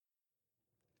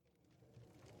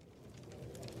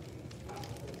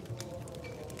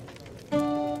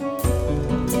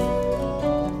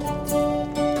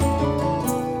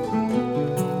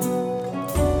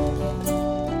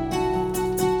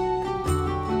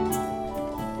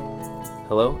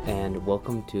Hello and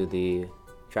welcome to the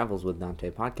Travels with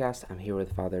Dante podcast. I'm here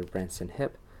with Father Branson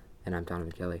Hipp, and I'm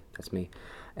Donovan Kelly. That's me.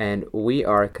 And we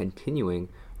are continuing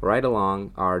right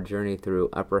along our journey through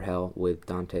Upper Hell with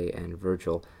Dante and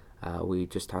Virgil. We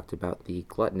just talked about the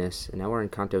gluttonous, and now we're in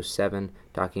Canto 7,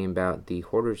 talking about the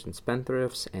hoarders and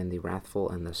spendthrifts and the wrathful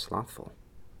and the slothful.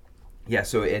 Yeah,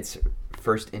 so it's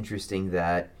first interesting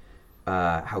that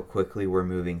how quickly we're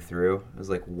moving through. It was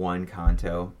like one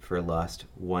canto for lust,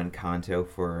 one canto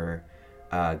for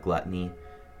gluttony,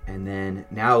 and then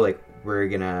now like we're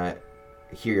gonna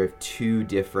hear of two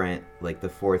different, like the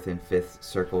fourth and fifth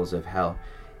circles of hell.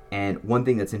 And one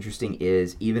thing that's interesting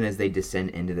is even as they descend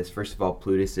into this, first of all,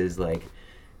 Plutus's like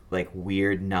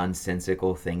weird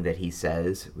nonsensical thing that he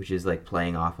says, which is like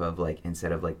playing off of like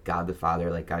instead of like God the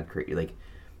Father, like God created like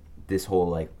this whole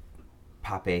like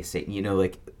Pape Satan,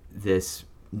 like this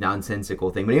nonsensical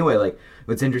thing. But anyway, like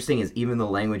what's interesting is even the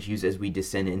language used as we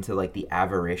descend into like the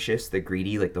avaricious, the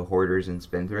greedy, like the hoarders and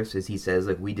spendthrifts, as he says,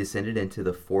 like we descended into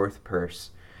the fourth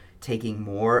purse, taking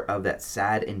more of that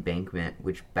sad embankment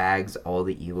which bags all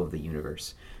the evil of the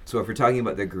universe. So if we're talking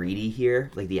about the greedy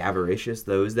here, like the avaricious,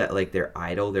 those that like their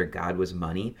idol, their god was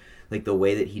money, like the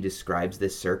way that he describes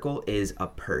this circle is a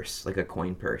purse, like a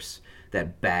coin purse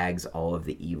that bags all of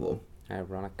the evil.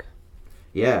 Ironic.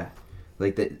 Yeah.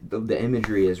 Like the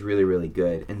imagery is really, really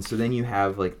good. And so then you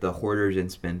have like the hoarders and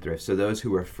spendthrifts. So those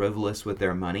who were frivolous with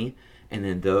their money, and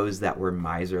then those that were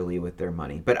miserly with their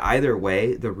money. But either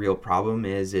way, the real problem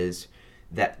is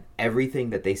that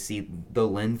everything that they see, the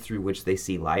lens through which they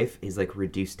see life is like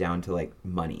reduced down to like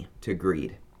money, to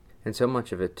greed. And so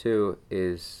much of it too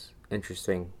is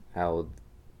interesting how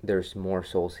there's more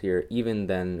souls here even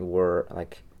than were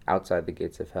like outside the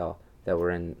gates of hell that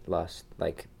were in lust.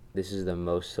 Like this is the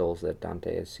most souls that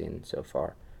Dante has seen so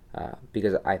far,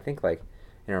 because I think like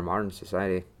in our modern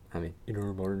society,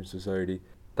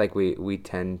 like we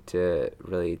tend to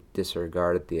really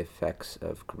disregard the effects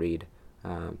of greed.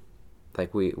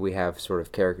 Like we have sort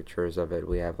of caricatures of it.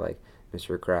 We have like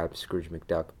Mr. Krabs, Scrooge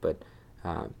McDuck, but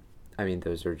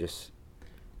those are just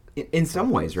in some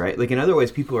ways, right? Like in other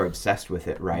ways, people are obsessed with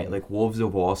it, right? Like Wolves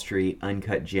of Wall Street,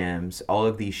 Uncut Gems, all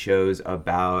of these shows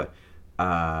about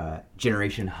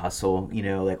Generation Hustle,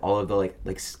 like all of the like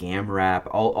scam rap,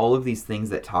 all of these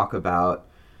things that talk about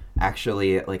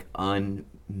actually like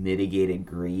unmitigated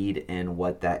greed and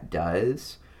what that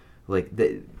does. Like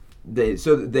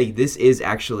this is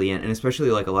actually, and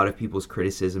especially like a lot of people's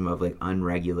criticism of like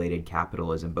unregulated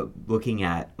capitalism, but looking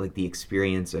at like the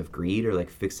experience of greed or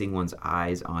like fixing one's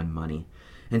eyes on money.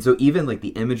 And so even like the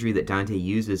imagery that Dante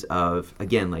uses of,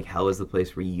 again, like hell is the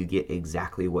place where you get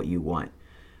exactly what you want.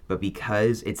 But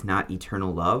because it's not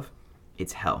eternal love,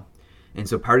 it's hell. And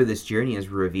so part of this journey is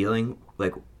revealing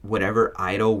like whatever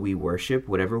idol we worship,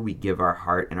 whatever we give our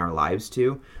heart and our lives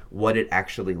to, what it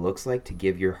actually looks like to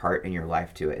give your heart and your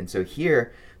life to it. And so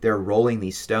here they're rolling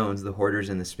these stones, the hoarders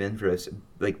and the spendthrifts,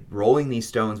 like rolling these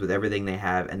stones with everything they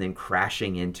have and then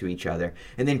crashing into each other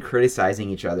and then criticizing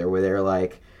each other where they're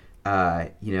like,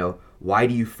 why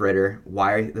do you fritter?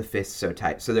 Why are the fists so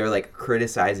tight? So they're like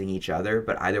criticizing each other,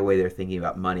 but either way they're thinking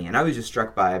about money. And I was just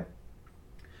struck by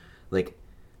like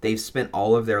they've spent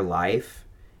all of their life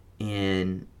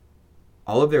on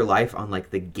like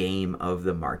the game of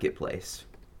the marketplace,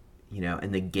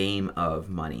 and the game of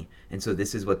money. And so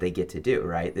this is what they get to do,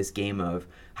 right? This game of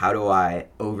how do I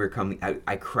overcome,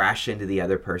 I crash into the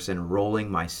other person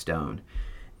rolling my stone,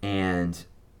 and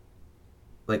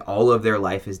like all of their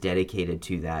life is dedicated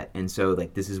to that. And so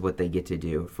like this is what they get to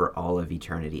do for all of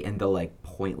eternity, and the like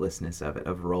pointlessness of it,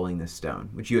 of rolling the stone,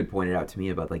 which you had pointed out to me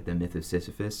about like the myth of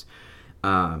Sisyphus,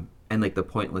 and like the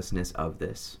pointlessness of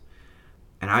this.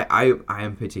 And I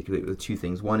am particularly with two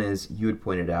things. One is you had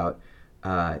pointed out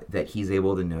that he's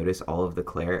able to notice all of the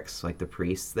clerics, like the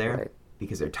priests there, right,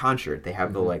 because they're tonsured. They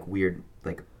have the like weird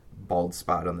like bald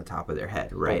spot on the top of their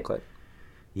head, right?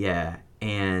 Yeah.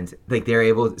 And like they're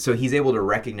able, so he's able to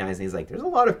recognize, and he's like, there's a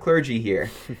lot of clergy here.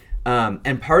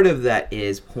 And part of that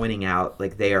is pointing out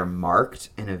like they are marked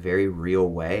in a very real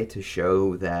way to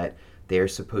show that they're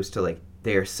supposed to like,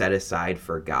 they are set aside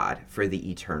for God, for the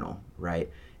eternal, right?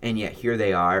 And yet here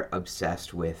they are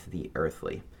obsessed with the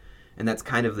earthly. And that's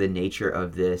kind of the nature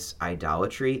of this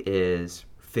idolatry, is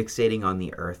fixating on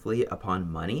the earthly,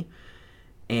 upon money.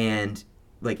 And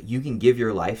like you can give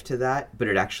your life to that, but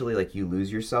it actually like you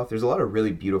lose yourself. There's a lot of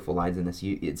really beautiful lines in this.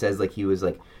 It says like he was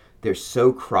like, they're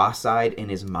so cross-eyed in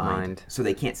his mind. So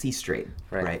they can't see straight,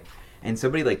 right? And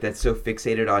somebody like that's so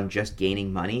fixated on just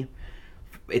gaining money,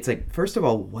 it's like, first of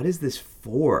all, what is this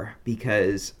for?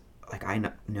 Because like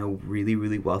I know really,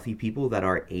 really wealthy people that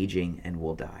are aging and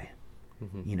will die.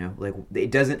 You know, like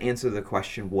it doesn't answer the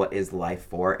question, what is life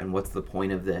for and what's the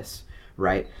point of this,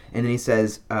 right? And then he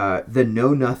says, the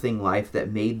know-nothing life that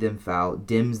made them foul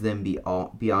dims them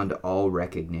beyond all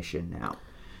recognition now.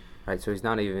 Right, so he's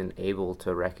not even able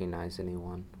to recognize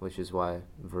anyone, which is why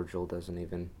Virgil doesn't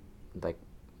even, like,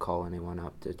 call anyone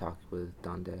up to talk with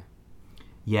Dante.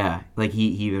 Yeah, like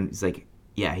he's like,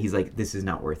 yeah, he's like, this is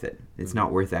not worth it. It's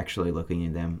not worth actually looking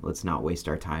at them. Let's not waste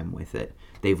our time with it.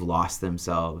 They've lost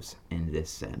themselves in this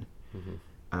sin.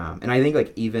 And I think,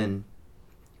 like, even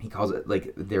he calls it,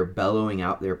 like, they're bellowing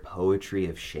out their poetry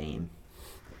of shame,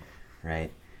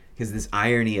 right? Because this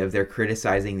irony of they're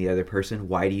criticizing the other person.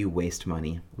 Why do you waste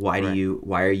money? Why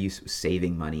are you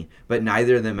saving money? But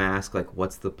neither of them ask, like,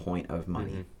 what's the point of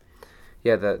money?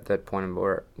 Yeah, that point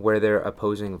where their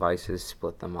opposing vices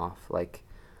split them off, like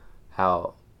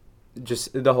how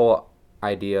just the whole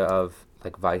idea of,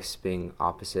 like, vice being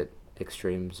opposite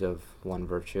extremes of one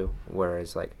virtue,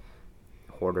 whereas, like,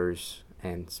 hoarders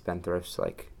and spendthrifts,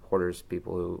 like, hoarders,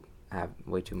 people who have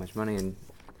way too much money and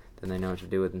then they know what to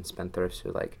do with, and spendthrifts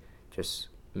who, like, just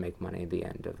make money at the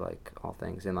end of, like, all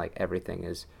things, and, like, everything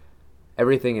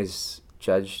is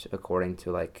judged according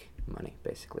to, like, money,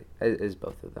 basically, is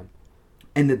both of them.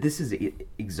 And that this is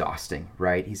exhausting,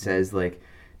 right? He says, like,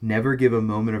 never give a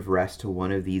moment of rest to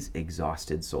one of these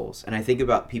exhausted souls. And I think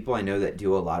about people I know that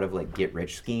do a lot of, like, get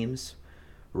rich schemes,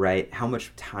 right? How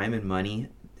much time and money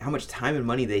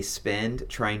they spend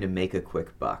trying to make a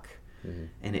quick buck.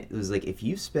 And it was like, if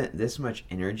you spent this much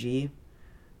energy,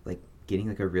 like, getting,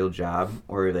 like, a real job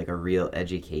or, like, a real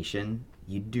education,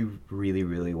 you'd do really,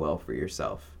 really well for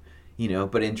yourself. You know,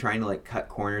 but in trying to, like, cut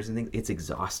corners and things, it's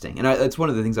exhausting. And that's one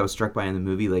of the things I was struck by in the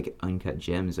movie, like, Uncut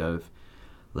Gems, of,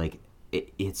 like,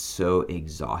 it's so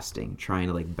exhausting trying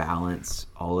to, like, balance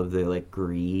all of the, like,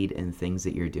 greed and things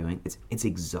that you're doing. It's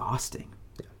exhausting,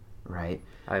 right?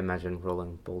 I imagine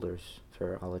rolling boulders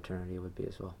for all eternity would be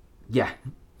as well. Yeah,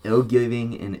 ill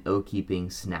giving and ill keeping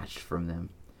snatched from them.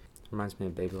 Reminds me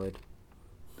of Beyblade.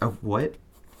 Of what?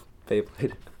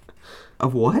 Beyblade.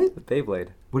 Of what? Beyblade.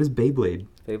 What is Beyblade?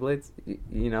 Beyblades,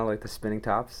 you know, like the spinning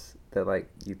tops that, like,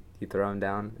 you throw them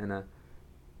down in a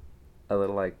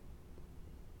little, like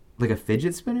a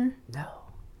fidget spinner? No,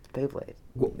 it's Beyblade.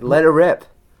 Let it rip.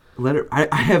 I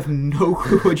have no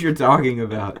clue what you're talking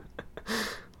about.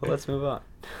 Well, let's move on.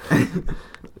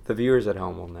 The viewers at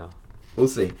home will know. We'll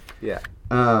see. Yeah.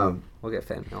 We'll get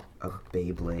fan mail. A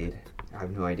Beyblade. I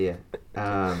have no idea.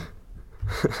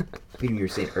 You were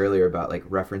saying earlier about, like,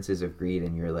 references of greed,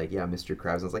 and you're like, yeah, Mr.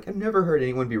 Krabs. I was like, I've never heard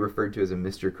anyone be referred to as a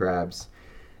Mr. Krabs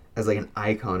as, like, an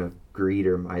icon of greed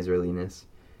or miserliness.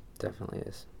 Definitely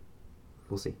is.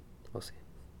 We'll see.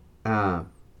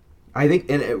 I think,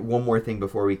 and one more thing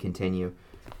before we continue,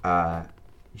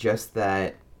 just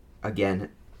that, again,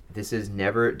 this is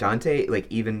never Dante. Like,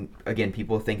 even again,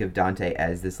 people think of Dante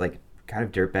as this, like, kind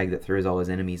of dirtbag that throws all his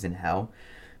enemies in hell.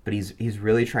 But he's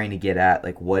really trying to get at,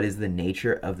 like, what is the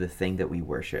nature of the thing that we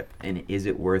worship? And is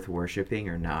it worth worshiping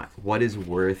or not? What is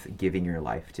worth giving your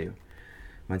life to?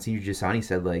 Monsignor Giussani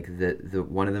said, like, the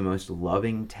one of the most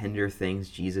loving, tender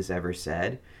things Jesus ever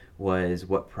said was,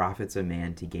 what profits a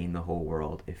man to gain the whole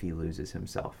world if he loses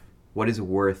himself? What is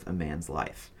worth a man's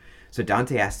life? So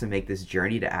Dante has to make this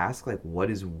journey to ask, like,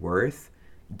 what is worth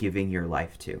giving your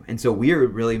life to? And so we are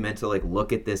really meant to, like,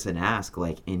 look at this and ask,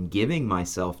 like, in giving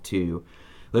myself to,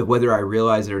 like, whether I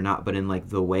realize it or not, but in, like,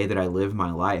 the way that I live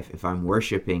my life, if I'm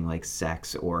worshiping, like,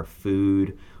 sex or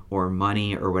food or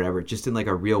money or whatever, just in, like,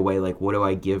 a real way, like, what do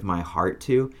I give my heart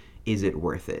to? Is it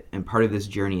worth it? And part of this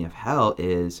journey of hell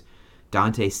is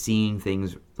Dante seeing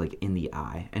things, like, in the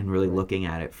eye and really looking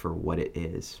at it for what it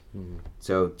is.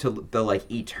 So to the, like,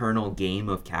 eternal game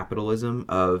of capitalism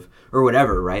or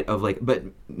whatever, right? Of, like, but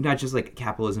not just, like,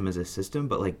 capitalism as a system,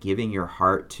 but, like, giving your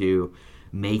heart to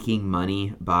making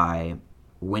money by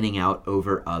winning out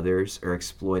over others or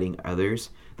exploiting others,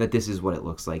 that this is what it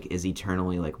looks like, is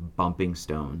eternally, like, bumping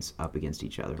stones up against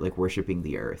each other, like worshiping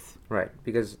the earth. Right,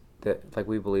 because like,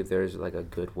 we believe there's, like, a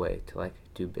good way to, like,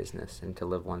 do business and to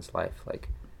live one's life, like,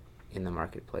 in the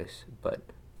marketplace, but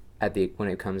when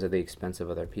it comes at the expense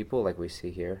of other people, like we see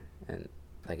here, and,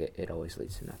 like, it always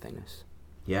leads to nothingness.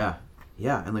 Yeah,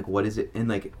 and, like, what is it? And,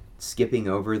 like, skipping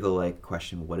over the, like,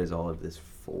 question, what is all of this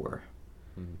for?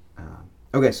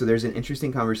 Okay, so there's an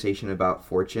interesting conversation about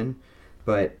fortune,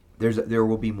 but there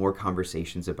will be more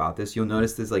conversations about this. You'll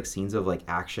notice there's, like, scenes of, like,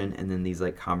 action and then these,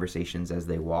 like, conversations as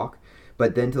they walk.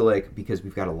 But then to, like, because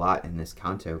we've got a lot in this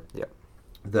canto,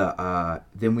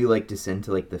 then we, like, descend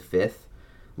to, like, the fifth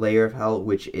layer of hell,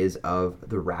 which is of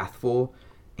the wrathful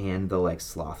and the, like,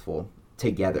 slothful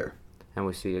together. And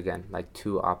we see, again, like,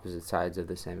 two opposite sides of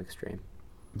the same extreme.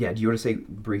 Yeah, do you want to say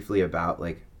briefly about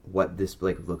like what this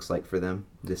like looks like for them?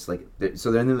 This like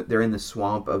so they're in the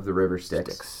swamp of the river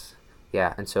Styx.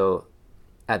 Yeah, and so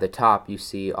at the top you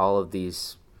see all of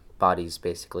these bodies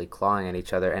basically clawing at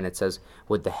each other, and it says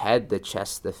with the head, the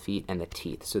chest, the feet, and the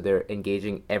teeth. So they're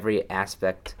engaging every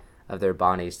aspect of their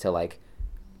bodies to like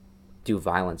do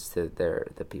violence to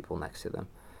the people next to them,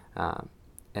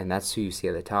 and that's who you see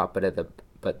at the top.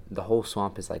 But the whole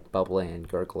swamp is like bubbling and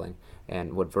gurgling,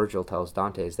 and what Virgil tells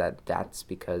Dante is that that's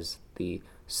because the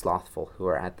slothful who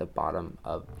are at the bottom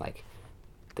of like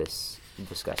this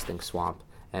disgusting swamp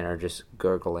and are just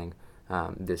gurgling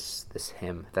this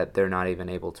hymn that they're not even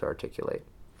able to articulate.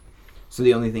 So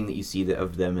the only thing that you see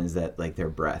of them is that like their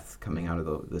breath coming out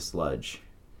of the sludge.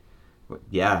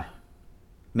 Yeah,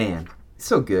 man,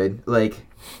 so good. Like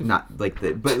not like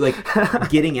the, but like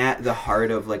getting at the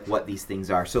heart of like what these things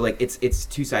are. So like it's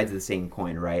two sides of the same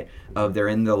coin, right? Of they're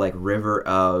in the like river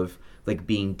of like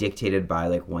being dictated by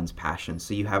like one's passions.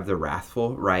 So you have the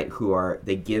wrathful, right, who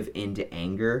they give into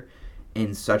anger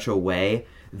in such a way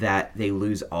that they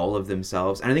lose all of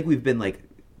themselves. And I think we've been like,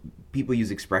 people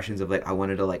use expressions of like, I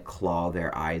wanted to like claw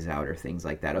their eyes out or things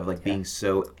like that, of like being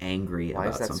so angry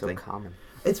about something. Why is that so common?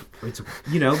 It's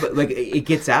but like it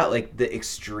gets out like the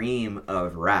extreme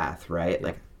of wrath, right? Yeah.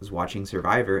 Like I was watching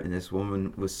Survivor and this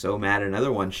woman was so mad at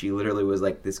another one, she literally was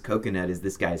like, this coconut is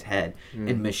this guy's head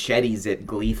and machetes it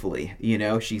gleefully,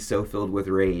 she's so filled with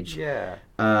rage. Yeah.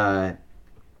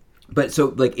 But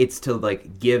so like it's to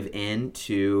like give in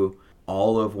to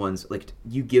all of one's, like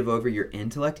you give over your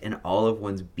intellect and all of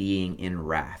one's being in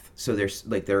wrath. So there's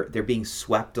like they're being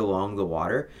swept along the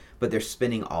water, but they're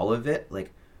spinning all of it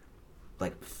like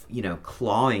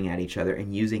clawing at each other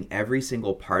and using every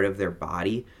single part of their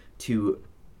body to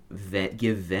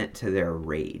give vent to their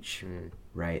rage.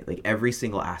 Right? Like every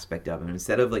single aspect of them.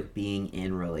 Instead of like being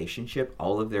in relationship,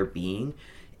 all of their being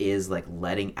is like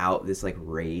letting out this like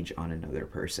rage on another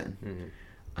person.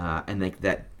 And like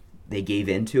that they gave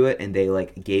into it and they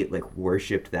like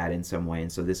worshipped that in some way,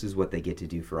 and so this is what they get to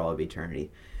do for all of eternity.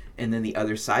 And then the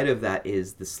other side of that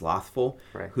is the slothful,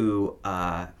 right, who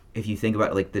if you think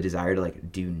about it, like the desire to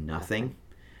like do nothing.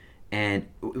 And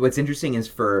what's interesting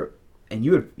is and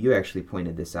you actually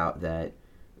pointed this out, that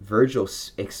Virgil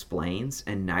explains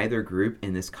and neither group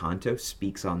in this canto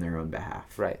speaks on their own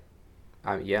behalf. Right.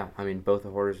 Yeah, I mean both the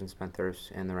hoarders and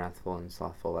spendthrifts and the wrathful and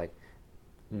slothful, like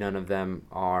none of them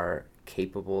are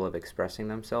capable of expressing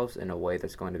themselves in a way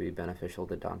that's going to be beneficial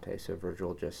to Dante, so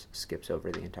Virgil just skips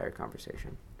over the entire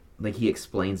conversation. Like he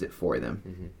explains it for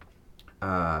them.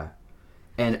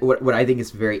 And what I think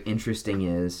is very interesting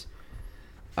is,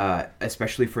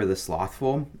 especially for the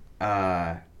slothful,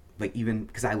 like even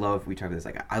because we talk about this,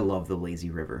 like I love the lazy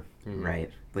river,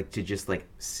 right? Like to just like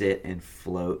sit and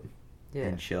float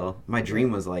and chill. My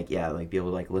dream was like, be able to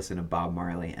like listen to Bob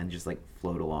Marley and just like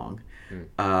float along.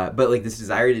 But like this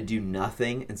desire to do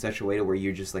nothing in such a way to where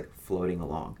you're just like floating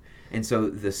along. And so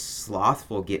the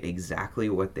slothful get exactly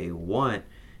what they want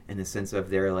in the sense of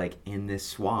they're like in this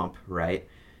swamp, right?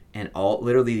 And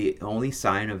literally the only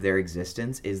sign of their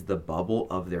existence is the bubble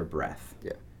of their breath.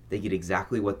 Yeah. They get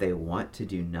exactly what they want, to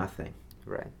do nothing.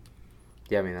 Right.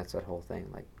 Yeah, I mean that's that whole thing,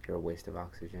 like you're a waste of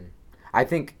oxygen. I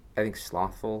think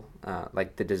slothful,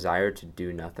 like the desire to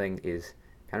do nothing is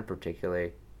kind of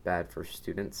particularly bad for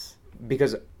students,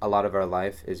 because a lot of our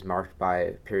life is marked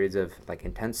by periods of like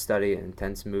intense study,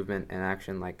 intense movement and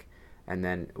action, like, and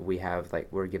then we have like,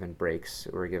 we're given breaks,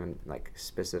 we're given like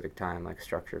specific time, like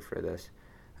structure for this,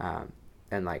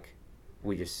 and like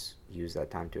we just use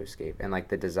that time to escape, and like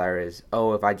the desire is,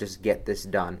 if I just get this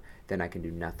done, then I can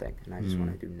do nothing, and I just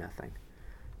want to do nothing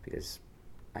because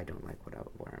I don't like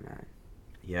where I'm at.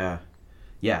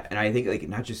 Yeah, and I think like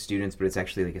not just students, but it's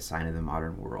actually like a sign of the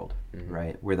modern world,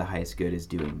 right? Where the highest good is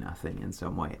doing nothing in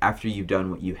some way. After you've done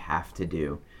what you have to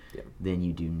do, then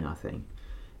you do nothing.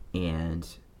 And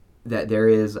that there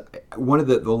is one of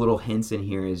the little hints in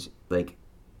here is like,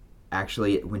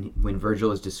 actually when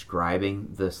Virgil is describing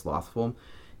the slothful,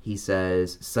 he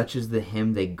says, such is the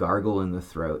hymn they gargle in the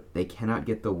throat, they cannot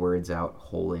get the words out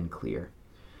whole and clear.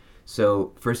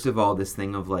 So first of all, this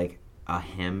thing of like a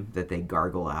hymn that they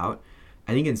gargle out,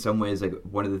 I think in some ways, like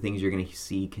one of the things you're going to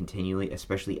see continually,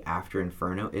 especially after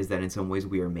Inferno, is that in some ways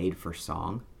we are made for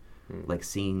song, like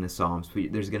singing the Psalms.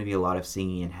 There's going to be a lot of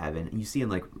singing in heaven. And you see in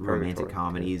like romantic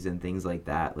comedies and things like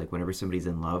that, like whenever somebody's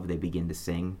in love, they begin to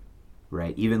sing,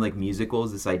 right? Even like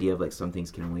musicals, this idea of like some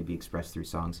things can only be expressed through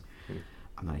songs.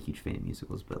 I'm not a huge fan of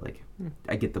musicals, but like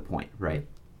I get the point, right?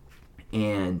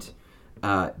 And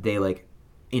they like,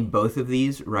 in both of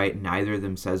these, right, neither of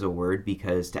them says a word,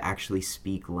 because to actually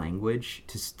speak language,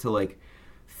 to like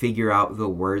figure out the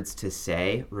words to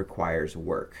say requires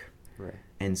work. Right.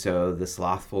 And so the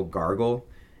slothful gargle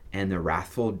and the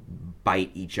wrathful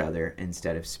bite each other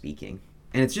instead of speaking.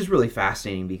 And it's just really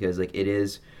fascinating because like it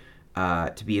is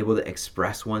to be able to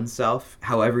express oneself,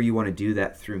 however you want to do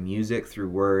that, through music, through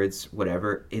words,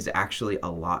 whatever, is actually a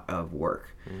lot of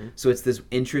work. Mm-hmm. So it's this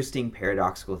interesting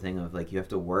paradoxical thing of like you have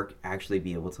to work, actually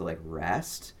be able to like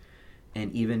rest,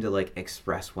 and even to like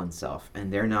express oneself.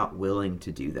 And they're not willing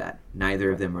to do that.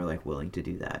 Neither of them are like willing to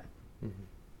do that. Mm-hmm.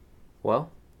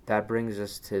 Well, that brings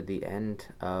us to the end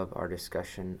of our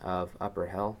discussion of upper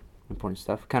hell. Important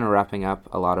stuff. Kind of wrapping up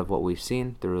a lot of what we've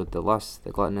seen through the lust,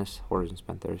 the gluttonous, whores and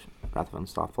spendthrifts, wrathful and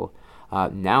slothful.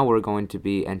 Now we're going to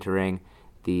be entering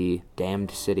the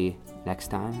damned city next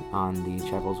time on the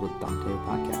Travels with Dante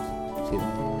podcast. See you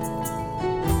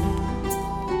then.